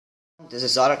This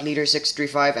is Zodoc Leader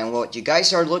 635, and what you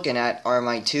guys are looking at are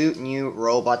my two new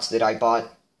robots that I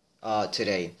bought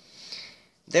today.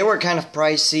 They were kind of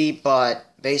pricey, but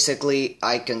basically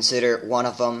I consider one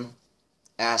of them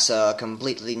as a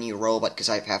completely new robot because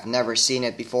I have never seen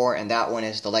it before, and that one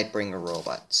is the Lightbringer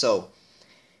robot. So,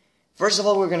 first of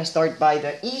all, we're going to start by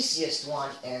the easiest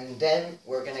one, and then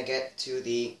we're going to get to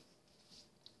the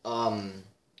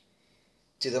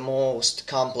most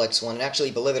complex one. And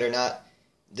actually, believe it or not,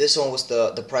 this one was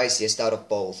the priciest out of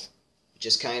both.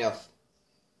 Just kind of,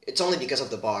 it's only because of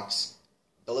the box.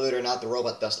 Believe it or not, the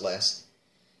robot does less.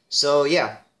 So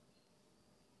yeah.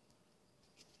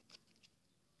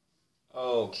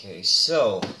 Okay,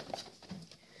 so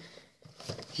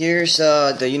here's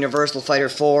the Universal Fighter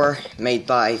 4 made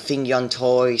by Fingyun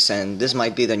Toys, and this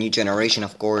might be the new generation,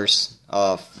 of course,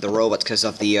 of the robots because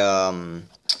of the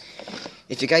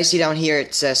if you guys see down here,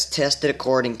 it says tested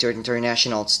according to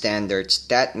international standards.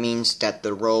 That means that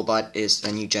the robot is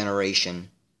a new generation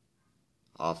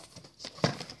of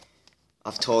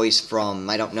toys from,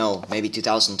 I don't know, maybe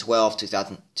 2012,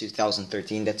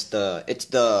 2013. It's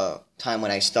the time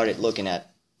when I started looking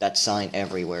at that sign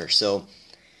everywhere. So,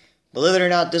 believe it or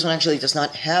not, this one actually does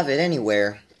not have it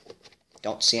anywhere.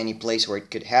 Don't see any place where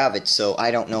it could have it, so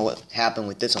I don't know what happened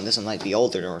with this one. This one might be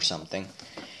older or something.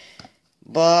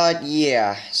 But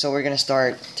yeah, so we're gonna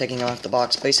start taking him off the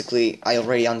box. Basically, I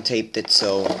already untaped it,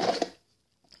 so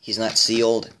he's not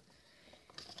sealed.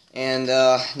 And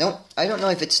no, I don't know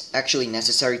if it's actually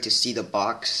necessary to see the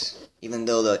box, even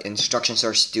though the instructions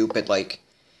are stupid, like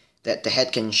that the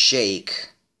head can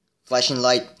shake. Flashing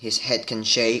light, his head can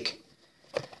shake.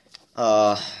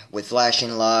 With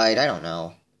flashing light, I don't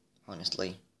know,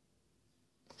 honestly.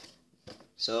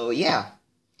 So yeah,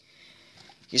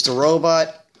 here's the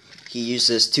robot. He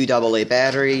uses 2 AA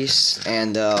batteries,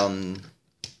 and of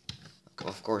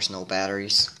course no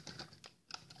batteries.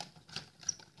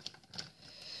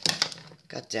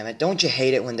 God damn it, don't you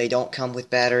hate it when they don't come with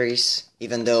batteries,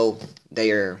 even though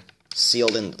they are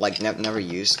sealed and like never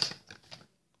used?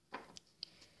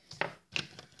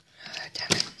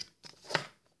 Damn it.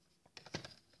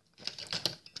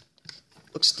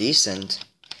 Looks decent.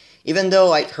 Even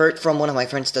though I heard from one of my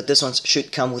friends that this one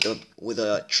should come with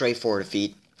a tray for the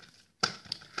feet.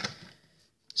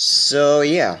 So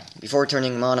yeah, before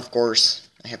turning them on, of course,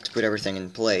 I have to put everything in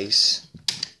place.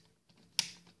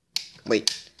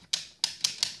 Wait,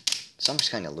 something's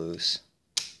kind of loose.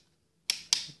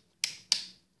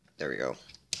 There we go.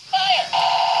 Fire!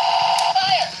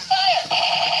 Fire! Fire!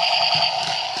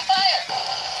 Fire!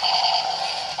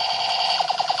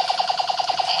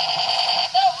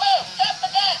 Don't move! Drop the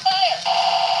gun! Fire!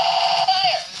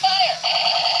 Fire! Fire!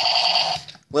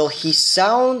 Well, he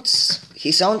sounds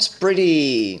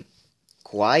pretty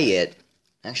quiet.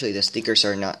 Actually, the stickers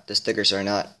are not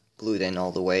glued in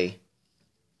all the way.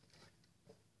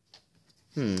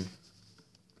 Well,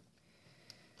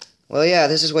 yeah,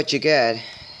 this is what you get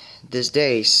these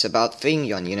days about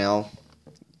Fingyun, you know.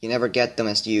 You never get them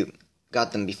as you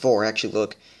got them before. Actually,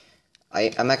 look,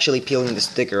 I'm actually peeling the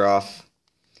sticker off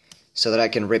so that I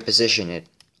can reposition it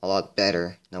a lot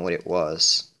better than what it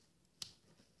was.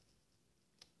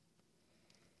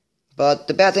 But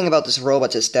the bad thing about this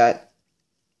robot is that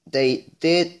they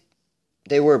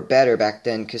were better back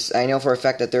then, because I know for a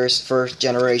fact that there's first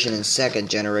generation and second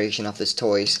generation of these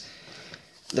toys.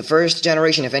 The first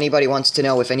generation, if anybody wants to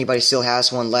know, if anybody still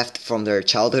has one left from their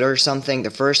childhood or something, the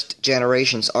first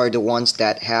generations are the ones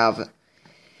that have...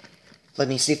 Let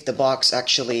me see if the box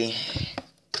actually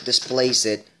displays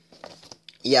it.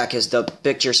 Yeah, because the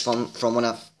pictures from one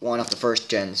of the first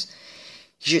gens.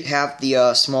 You should have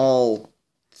the small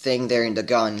thing there in the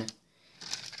gun.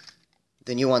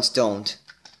 The new ones don't,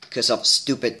 because of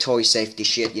stupid toy safety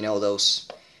shit, you know, those.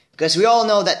 Because we all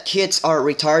know that kids are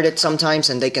retarded sometimes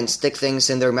and they can stick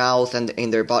things in their mouth and in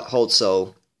their butthole,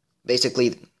 so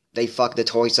basically they fuck the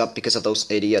toys up because of those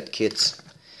idiot kids.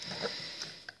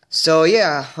 So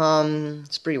yeah,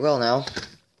 it's pretty well now.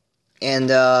 And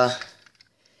I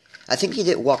think he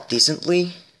did walk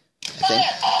decently, I think.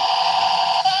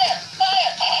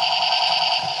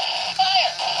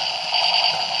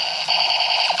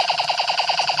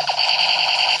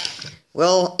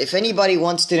 Well, if anybody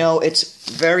wants to know, it's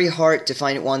very hard to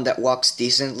find one that walks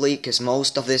decently, because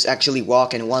most of this actually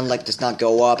walk and one leg does not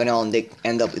go up and all, and they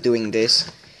end up doing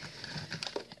this.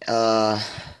 Of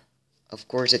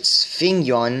course, it's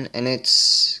Fingyun, and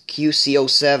it's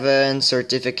QC07,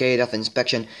 Certificate of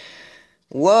Inspection.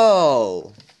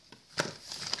 Whoa!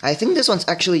 I think this one's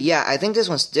actually, yeah, I think this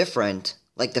one's different.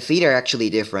 Like, the feet are actually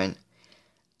different.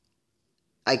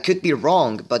 I could be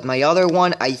wrong, but my other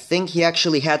one, I think he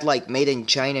actually had like made in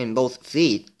China in both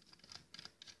feet.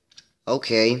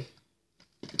 Okay.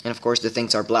 And of course the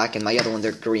things are black and my other one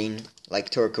they're green. Like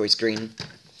turquoise green.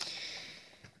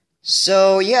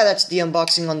 So yeah, that's the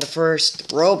unboxing on the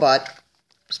first robot.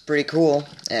 It's pretty cool.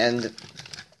 And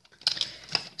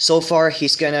so far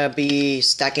he's gonna be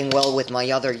stacking well with my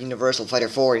other Universal Fighter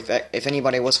 4. If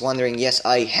anybody was wondering, yes,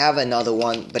 I have another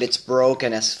one, but it's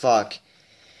broken as fuck.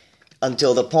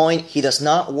 Until the point he does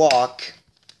not walk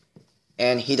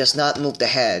and he does not move the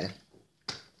head.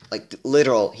 Like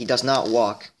literal, he does not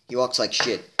walk. He walks like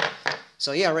shit.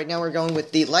 So yeah, right now we're going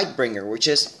with the Lightbringer, which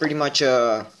is pretty much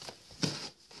a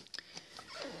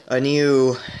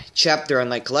new chapter on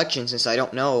my collection since I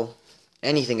don't know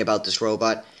anything about this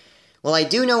robot. Well, I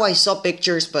do know I saw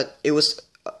pictures, but it was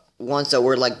ones that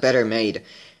were like better made.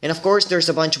 And of course there's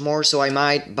a bunch more, so I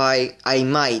might,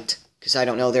 because I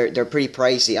don't know, they're pretty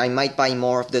pricey. I might buy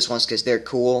more of these ones because they're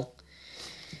cool.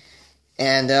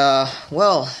 And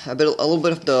well, a little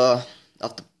bit of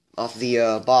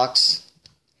the box.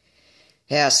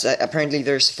 Yes, apparently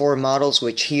there's 4 models,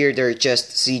 which here they're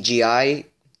just CGI.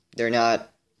 They're not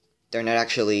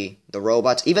actually the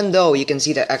robots, even though you can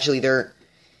see that actually they're...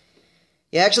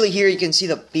 Yeah, actually here you can see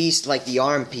the piece, like the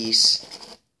arm piece,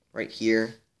 right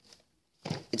here.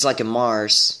 It's like a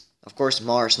Mars. Of course,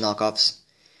 Mars knockoffs.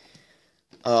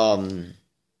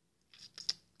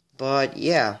 But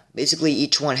yeah, basically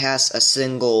each one has a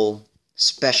single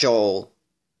special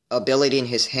ability in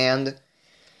his hand.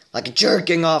 Like a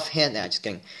jerking off hand. Nah, just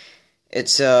kidding.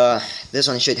 It's, this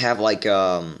one should have like,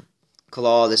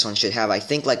 claw. This one should have, I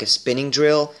think, like a spinning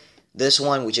drill. This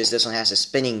one has a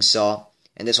spinning saw.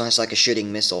 And this one has like a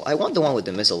shooting missile. I want the one with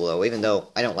the missile though, even though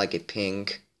I don't like it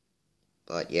pink.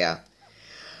 But yeah.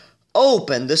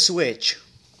 Open the switch.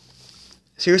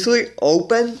 Seriously?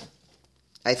 Open?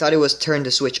 I thought it was turn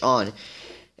the switch on.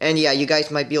 And yeah, you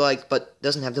guys might be like, but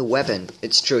doesn't have the weapon.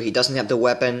 It's true, he doesn't have the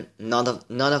weapon. None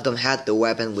of them had the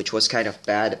weapon, which was kind of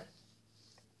bad.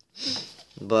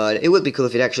 But it would be cool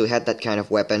if it actually had that kind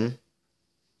of weapon.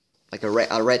 Like a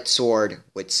red sword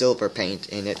with silver paint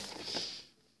in it.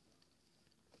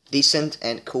 Decent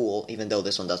and cool, even though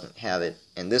this one doesn't have it.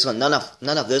 And this one, none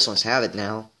of this ones have it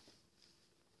now.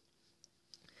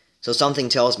 So something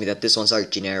tells me that this ones are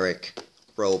generic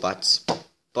robots.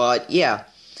 But yeah,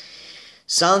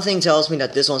 something tells me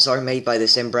that this ones are made by the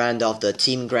same brand of the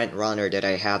Team Grant Runner that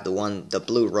I have, the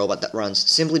blue robot that runs,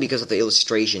 simply because of the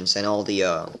illustrations and all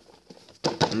the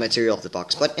material of the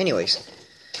box. But anyways,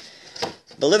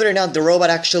 believe it or not, the robot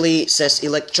actually says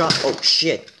electron. Oh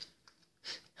shit.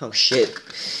 Oh shit.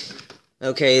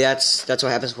 Okay, that's what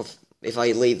happens if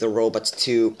I leave the robots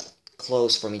too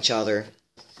close from each other.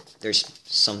 There's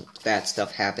some bad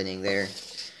stuff happening there.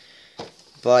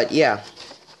 But yeah.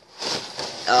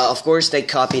 Of course they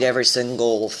copied every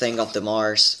single thing of the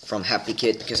Mars from Happy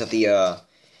Kit because of the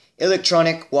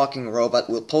electronic walking robot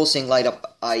with pulsing light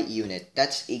up eye unit.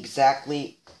 That's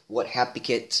exactly what Happy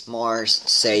Kit's Mars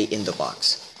say in the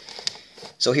box.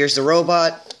 So here's the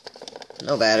robot.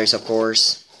 No batteries, of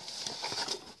course.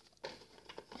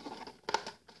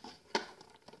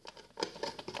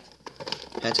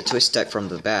 Had to twist that from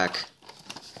the back.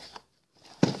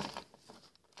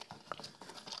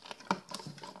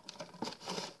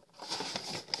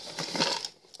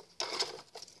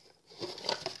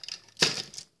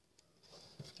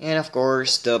 And of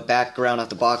course, the background of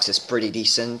the box is pretty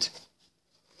decent.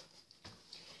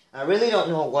 I really don't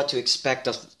know what to expect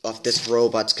of this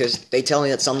robots, because they tell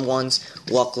me that some ones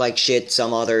walk like shit,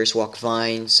 some others walk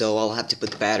fine, so I'll have to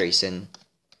put the batteries in.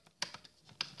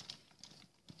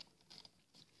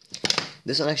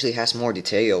 This one actually has more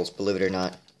details, believe it or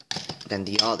not, than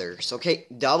the others. Okay,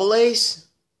 double A's?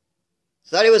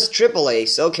 Thought it was triple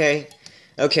A's, okay.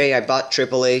 Okay, I bought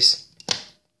triple A's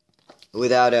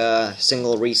without a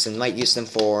single reason. Might use them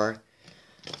for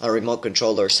a remote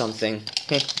controller or something.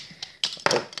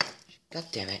 Oh, God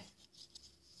damn it.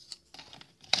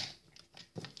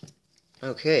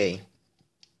 Okay.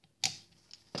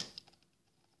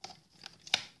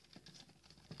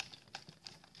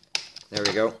 There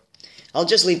we go. I'll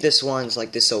just leave this ones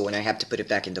like this so when I have to put it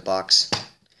back in the box.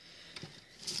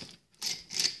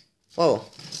 Whoa.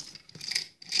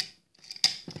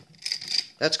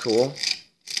 That's cool.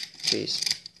 Jeez.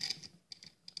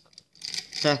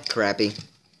 Heh, crappy.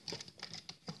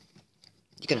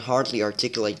 You can hardly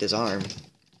articulate this arm.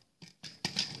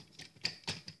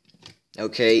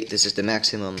 Okay, this is the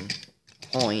maximum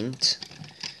point.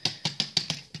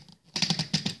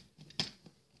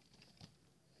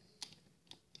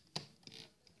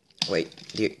 Wait,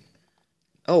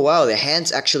 oh wow, the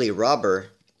hand's actually rubber,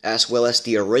 as well as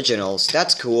the originals.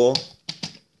 That's cool.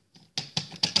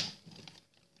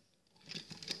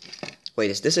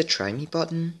 Wait, is this a try me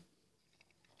button?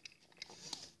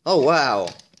 Oh, wow.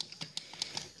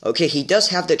 Okay, he does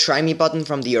have the try me button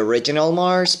from the original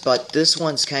Mars, but this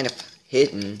one's kind of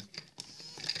hidden.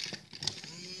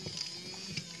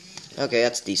 Okay,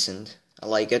 that's decent. I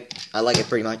like it. I like it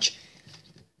pretty much.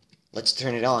 Let's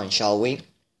turn it on, shall we?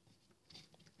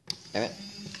 Damn it.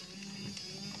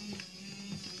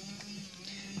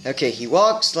 Okay, he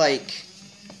walks like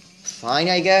fine,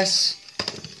 I guess.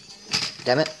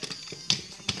 Damn it.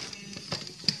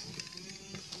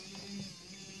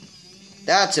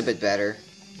 That's a bit better.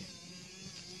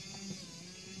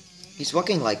 He's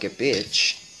walking like a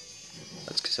bitch.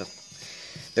 Let's go.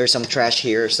 There's some trash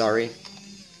here, sorry.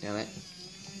 Damn it.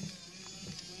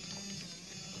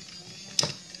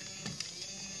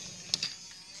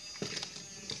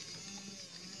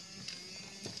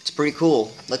 It's pretty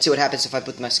cool. Let's see what happens if I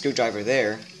put my screwdriver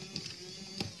there.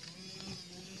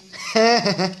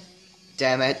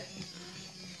 Damn it.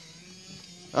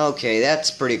 Okay,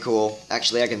 that's pretty cool.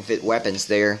 Actually, I can fit weapons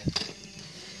there.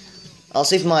 I'll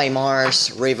see if my Mars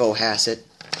Revo has it,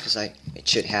 because it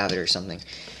should have it or something.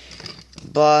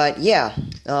 But yeah,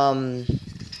 a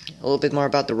little bit more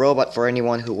about the robot for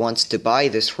anyone who wants to buy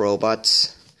this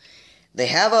robot. They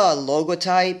have a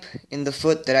logotype in the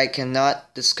foot that I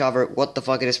cannot discover what the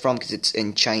fuck it is from because it's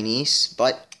in Chinese,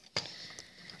 but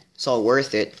it's all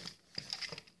worth it.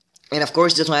 And of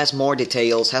course, this one has more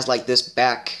details. Has like this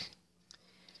back.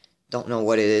 Don't know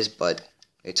what it is, but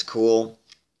it's cool.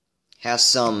 Has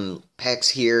some pegs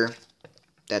here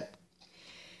that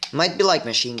might be like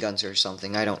machine guns or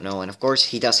something, I don't know. And of course,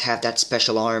 he does have that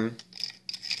special arm.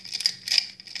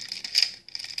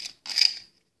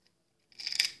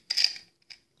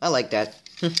 I like that.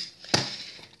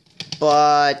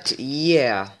 But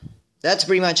yeah, that's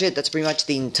pretty much it. That's pretty much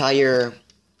the entire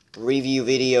review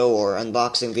video or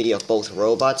unboxing video of both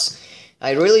robots.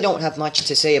 I really don't have much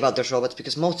to say about those robots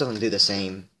because most of them do the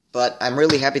same. But I'm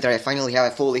really happy that I finally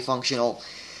have a fully functional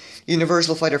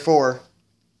Universal Fighter 4.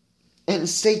 And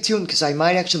stay tuned because I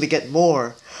might actually get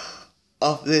more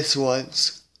of these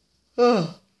ones.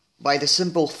 By the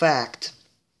simple fact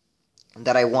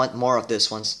that I want more of these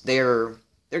ones. They're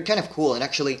kind of cool, and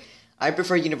actually I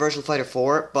prefer Universal Fighter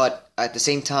 4, but at the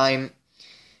same time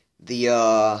the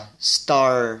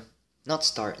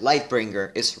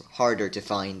Lightbringer is harder to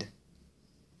find.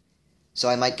 So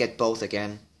I might get both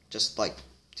again, just like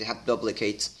to have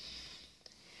duplicates.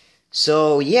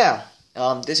 So yeah,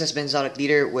 this has been Sonic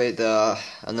Leader with an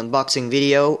unboxing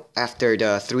video after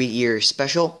the 3-year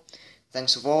special.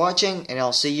 Thanks for watching, and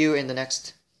I'll see you in the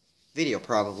next video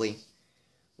probably.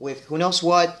 With who knows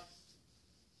what,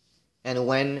 and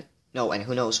when, and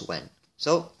who knows when.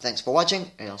 So, thanks for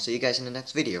watching, and I'll see you guys in the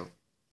next video.